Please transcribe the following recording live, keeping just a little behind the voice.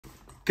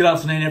Good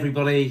afternoon,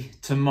 everybody.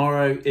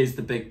 Tomorrow is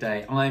the big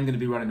day. I'm going to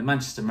be running the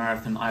Manchester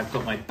Marathon. I've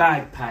got my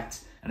bag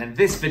packed, and in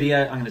this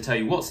video, I'm going to tell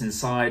you what's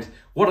inside,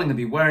 what I'm going to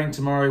be wearing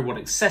tomorrow, what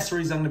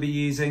accessories I'm going to be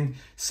using.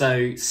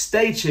 So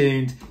stay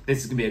tuned. This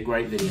is going to be a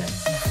great video.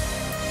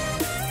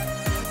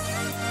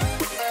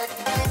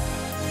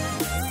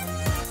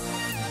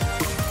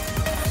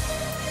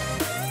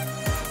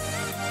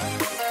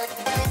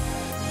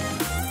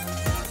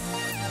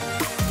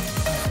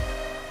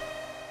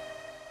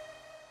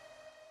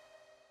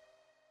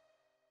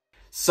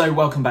 So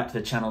welcome back to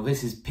the channel.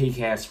 This is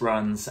PKS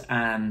Runs,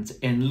 and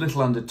in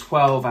little under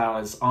 12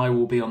 hours I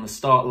will be on the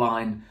start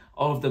line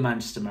of the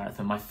Manchester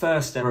Marathon, my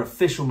first ever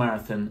official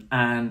marathon,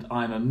 and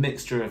I'm a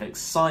mixture of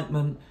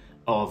excitement,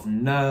 of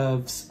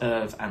nerves,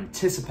 of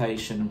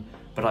anticipation,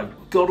 but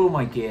I've got all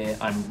my gear,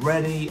 I'm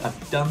ready,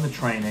 I've done the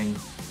training,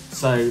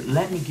 so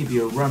let me give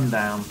you a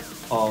rundown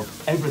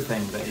of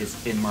everything that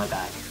is in my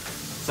bag.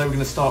 So we're going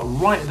to start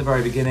right at the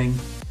very beginning,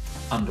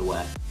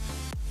 underwear.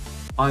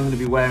 I'm going to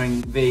be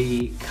wearing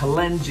the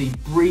Kalenji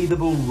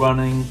breathable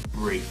running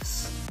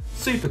briefs.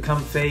 Super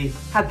comfy,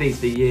 had these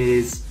for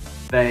years,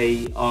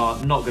 they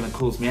are not going to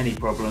cause me any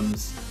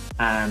problems,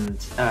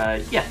 and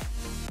yeah,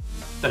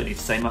 don't need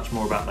to say much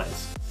more about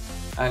those.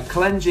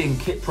 Kalenji and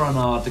Kiprun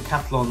are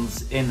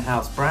Decathlon's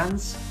in-house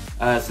brands,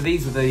 so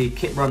these are the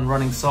Kiprun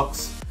Running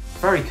Socks,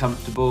 very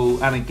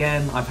comfortable, and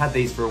again, I've had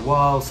these for a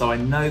while, so I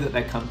know that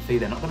they're comfy,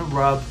 they're not going to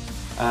rub,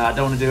 I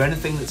don't want to do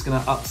anything that's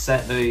going to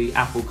upset the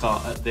apple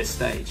cart at this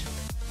stage.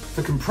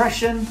 For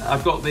compression,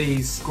 I've got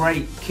these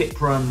great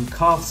Kiprun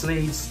calf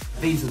sleeves.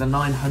 These are the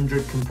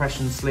 900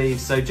 compression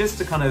sleeves. So just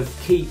to kind of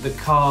keep the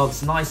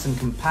calves nice and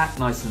compact,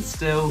 nice and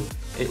still,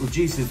 it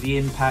reduces the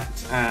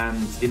impact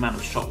and the amount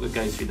of shock that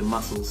goes through the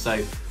muscles.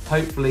 So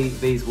hopefully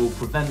these will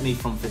prevent me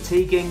from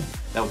fatiguing.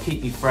 They'll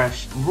keep me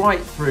fresh right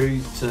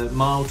through to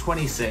mile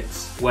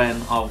 26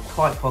 when I'll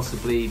quite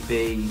possibly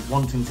be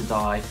wanting to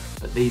die,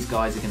 but these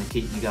guys are going to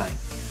keep me going.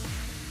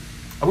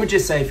 I would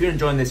just say, if you're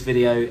enjoying this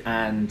video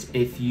and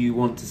if you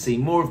want to see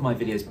more of my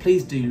videos,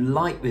 please do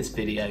like this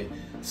video,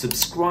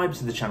 subscribe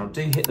to the channel,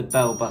 do hit the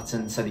bell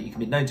button so that you can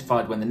be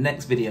notified when the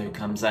next video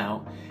comes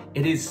out.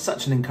 It is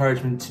such an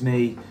encouragement to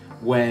me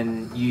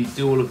when you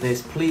do all of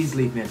this. Please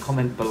leave me a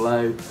comment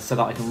below so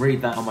that I can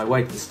read that on my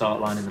way to the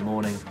start line in the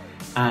morning.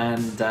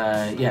 And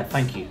yeah,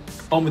 thank you.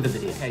 On with the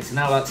video. Okay, so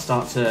now let's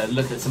start to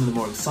look at some of the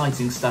more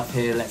exciting stuff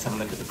here. Let's have a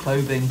look at the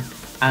clothing.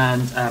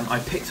 And I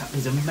picked up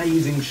these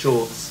amazing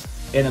shorts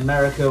in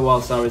America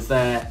whilst I was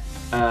there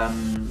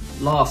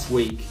last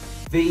week.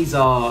 These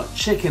are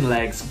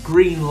ChickNLegs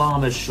green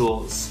Llamas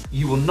shorts.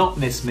 You will not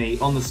miss me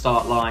on the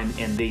start line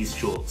in these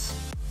shorts.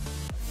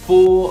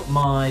 For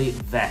my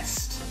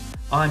vest,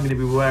 I'm going to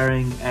be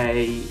wearing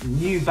a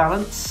New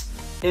Balance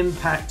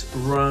Impact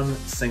Run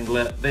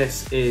Singlet.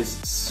 This is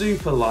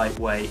super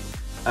lightweight,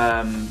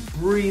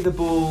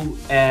 breathable,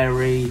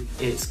 airy.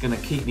 It's going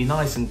to keep me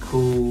nice and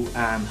cool,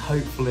 and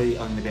hopefully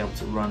I'm going to be able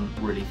to run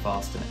really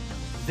fast in it.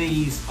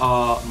 These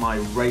are my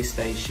race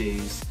day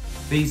shoes.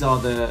 These are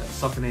the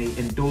Saucony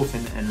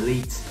Endorphin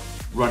Elite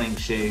running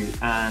shoe,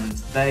 and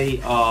they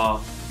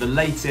are the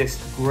latest,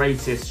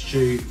 greatest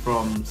shoe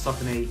from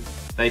Saucony.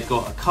 They've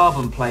got a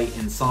carbon plate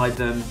inside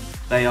them.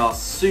 They are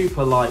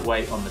super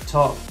lightweight on the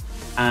top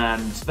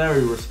and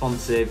very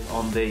responsive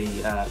on the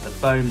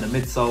foam, the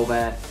midsole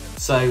there.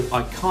 So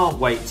I can't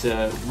wait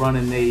to run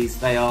in these.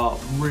 They are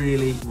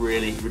really,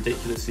 really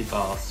ridiculously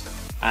fast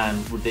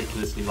and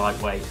ridiculously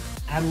lightweight.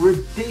 And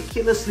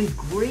ridiculously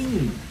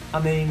green.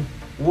 I mean,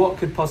 what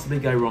could possibly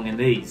go wrong in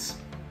these?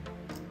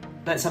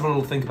 Let's have a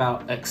little think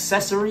about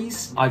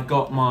accessories. I've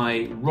got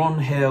my Ron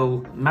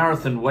Hill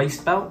marathon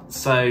waist belt,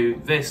 so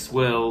this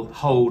will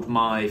hold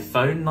my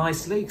phone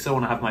nicely because I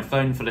want to have my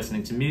phone for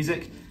listening to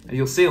music. And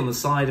you'll see on the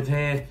side of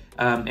here,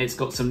 it's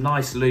got some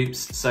nice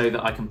loops so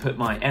that I can put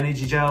my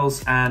energy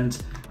gels,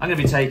 and I'm going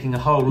to be taking a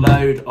whole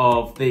load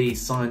of the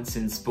Science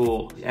in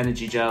Sport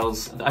energy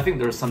gels. I think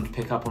there are some to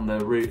pick up on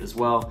the route as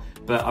well,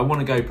 but I want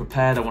to go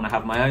prepared. I want to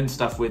have my own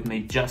stuff with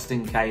me just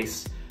in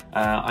case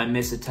I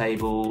miss a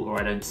table or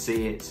I don't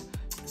see it.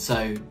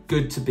 So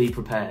good to be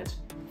prepared.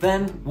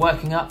 Then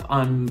working up,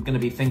 I'm going to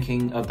be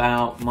thinking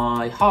about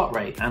my heart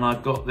rate, and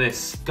I've got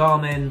this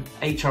Garmin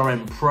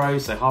HRM Pro,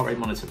 so Heart Rate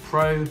Monitor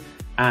Pro,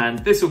 and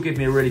this will give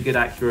me a really good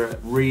accurate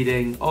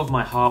reading of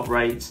my heart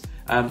rate.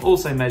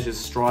 Also measures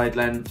stride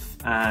length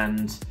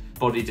and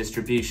body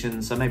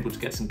distribution, so I'm able to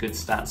get some good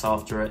stats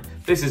after it.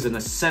 This is an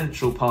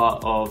essential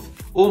part of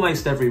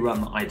almost every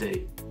run that I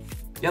do.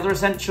 The other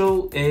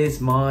essential is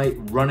my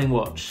running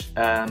watch.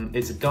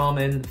 It's a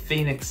Garmin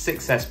Fenix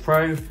 6S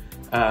Pro.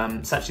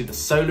 It's actually the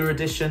Solar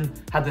Edition.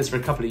 Had this for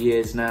a couple of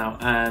years now,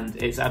 and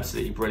it's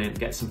absolutely brilliant.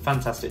 Get some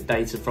fantastic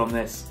data from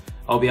this.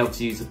 I'll be able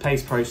to use the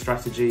Pace Pro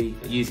strategy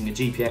using a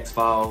GPX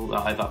file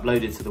that I've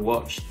uploaded to the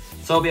watch.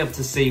 So I'll be able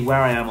to see where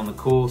I am on the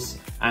course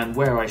and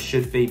where I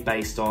should be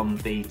based on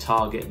the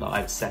target that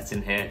I've set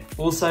in here.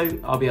 Also,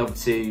 I'll be able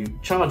to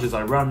charge as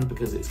I run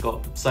because it's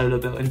got solar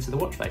built into the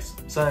watch face.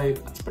 So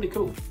that's pretty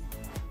cool.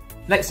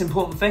 Next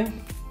important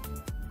thing,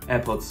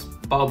 AirPods.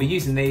 But I'll be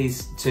using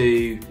these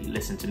to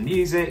listen to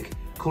music,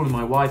 calling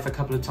my wife a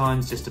couple of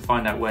times just to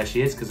find out where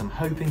she is, because I'm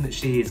hoping that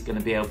she is going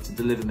to be able to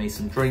deliver me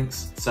some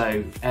drinks.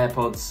 So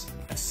AirPods,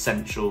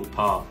 essential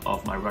part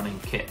of my running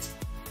kit.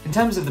 In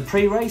terms of the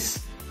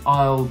pre-race,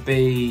 I'll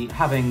be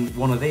having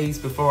one of these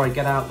before I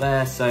get out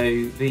there.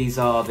 So these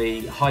are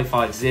the High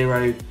Five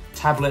Zero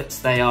tablets.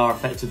 They are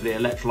effectively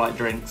electrolyte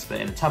drinks, but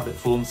in a tablet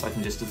form, so I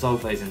can just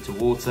dissolve those into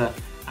water.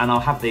 And I'll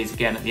have these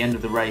again at the end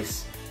of the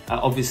race.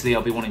 Obviously,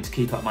 I'll be wanting to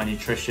keep up my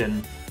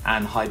nutrition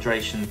and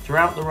hydration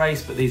throughout the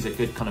race, but these are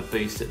good kind of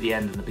boost at the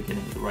end and the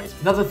beginning of the race.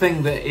 Another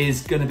thing that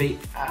is going to be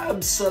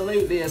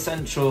absolutely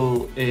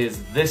essential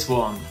is this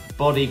one,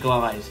 Body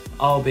Glide.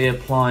 I'll be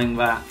applying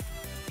that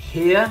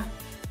here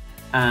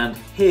and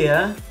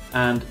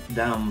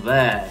down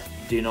there.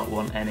 Do not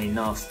want any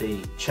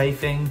nasty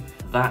chafing.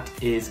 That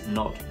is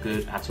not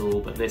good at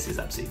all, but this is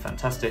absolutely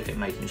fantastic at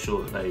making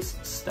sure that those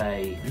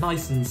stay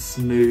nice and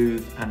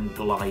smooth and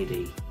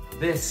glidey.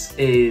 This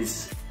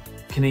is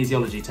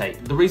Kenesiology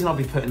tape. The reason I'll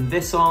be putting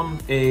this on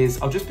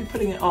is I'll just be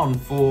putting it on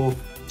for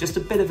just a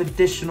bit of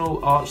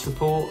additional arch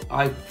support.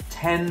 I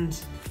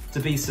tend to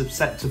be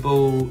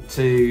susceptible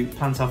to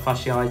plantar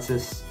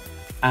fasciitis,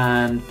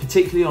 and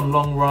particularly on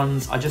long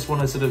runs, I just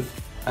want to sort of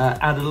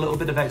add a little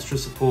bit of extra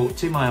support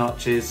to my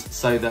arches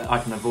so that I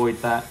can avoid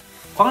that.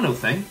 Final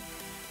thing,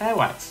 hair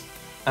wax.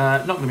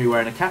 Not going to be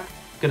wearing a cap.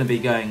 Going to be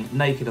going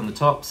naked on the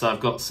top, so I've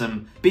got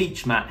some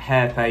beach mat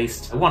hair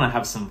paste. I want to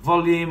have some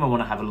volume, I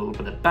want to have a little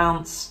bit of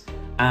bounce,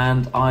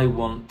 and I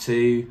want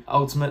to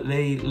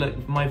ultimately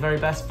look my very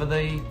best for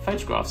the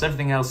photographs.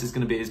 Everything else is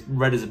going to be as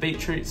red as a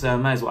beetroot, so I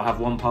may as well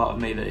have one part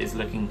of me that is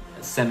looking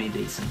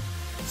semi-decent.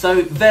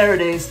 So there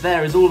it is,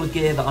 there is all the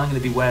gear that I'm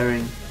going to be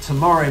wearing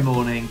tomorrow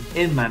morning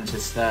in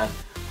Manchester.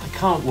 I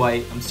can't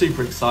wait, I'm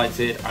super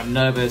excited, I'm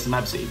nervous, I'm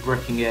absolutely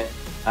bricking it.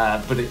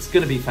 But it's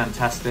going to be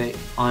fantastic.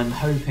 I'm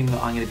hoping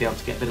that I'm going to be able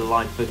to get a bit of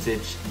live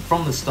footage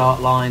from the start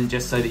line,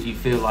 just so that you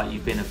feel like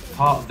you've been a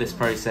part of this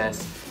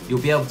process.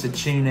 You'll be able to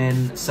tune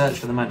in, search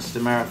for the Manchester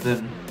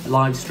Marathon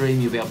live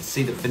stream, you'll be able to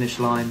see the finish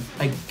line.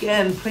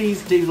 Again,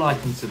 please do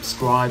like and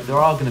subscribe. There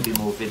are going to be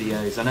more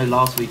videos. I know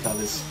last week I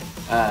was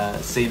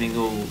seeming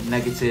all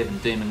negative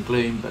and doom and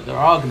gloom, but there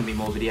are going to be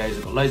more videos.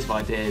 I've got loads of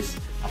ideas.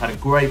 I've had a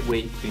great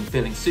week, been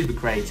feeling super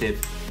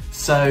creative.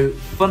 So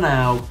for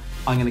now,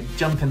 I'm going to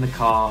jump in the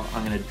car,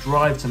 I'm going to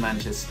drive to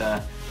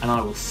Manchester, and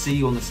I will see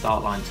you on the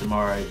start line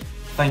tomorrow.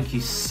 Thank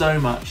you so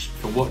much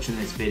for watching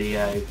this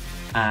video,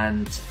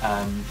 and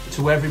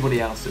to everybody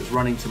else that's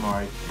running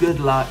tomorrow, good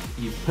luck,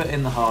 you've put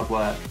in the hard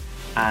work,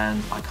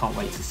 and I can't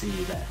wait to see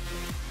you there.